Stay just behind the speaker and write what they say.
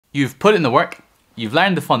You've put in the work, you've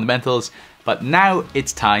learned the fundamentals, but now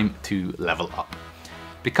it's time to level up.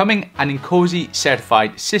 Becoming an INCOSE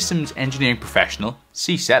Certified Systems Engineering Professional,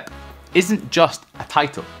 CSEP, isn't just a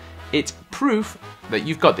title. It's proof that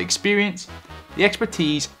you've got the experience, the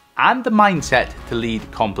expertise, and the mindset to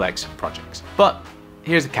lead complex projects. But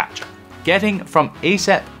here's the catch. Getting from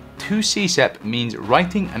ASEP to CSEP means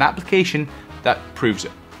writing an application that proves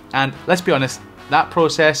it. And let's be honest, that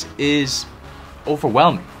process is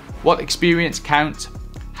overwhelming. What experience counts?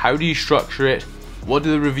 How do you structure it? What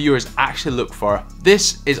do the reviewers actually look for?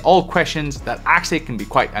 This is all questions that actually can be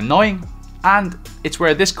quite annoying, and it's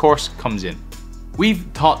where this course comes in. We've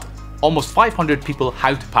taught almost 500 people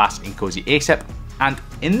how to pass INCOSE ASEP, and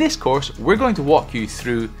in this course, we're going to walk you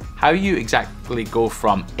through how you exactly go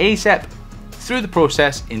from ASEP through the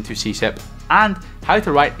process into CSEP and how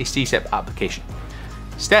to write a CSEP application.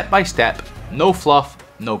 Step by step, no fluff,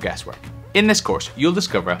 no guesswork. In this course, you'll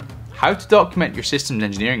discover how to document your systems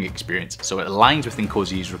engineering experience so it aligns with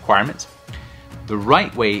INCOSE's requirements, the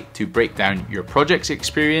right way to break down your project's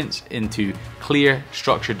experience into clear,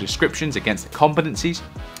 structured descriptions against the competencies,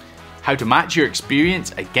 how to match your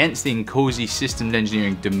experience against the INCOSE systems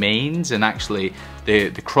engineering domains and actually the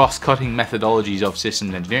cross-cutting methodologies of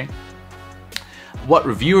systems engineering, what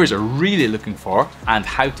reviewers are really looking for and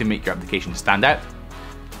how to make your application stand out,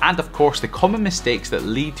 and of course the common mistakes that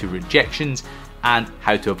lead to rejections and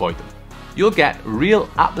how to avoid them. You'll get real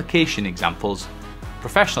application examples,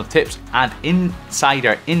 professional tips, and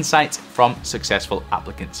insider insights from successful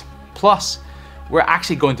applicants. Plus, we're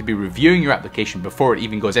actually going to be reviewing your application before it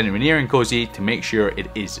even goes anywhere near INCOSE to make sure it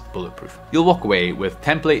is bulletproof. You'll walk away with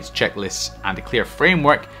templates, checklists, and a clear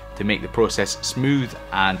framework to make the process smooth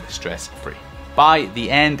and stress-free. By the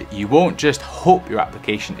end, you won't just hope your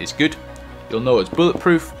application is good, you'll know it's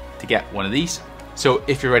bulletproof to get one of these. So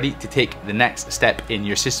if you're ready to take the next step in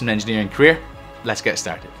your system engineering career, let's get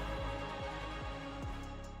started.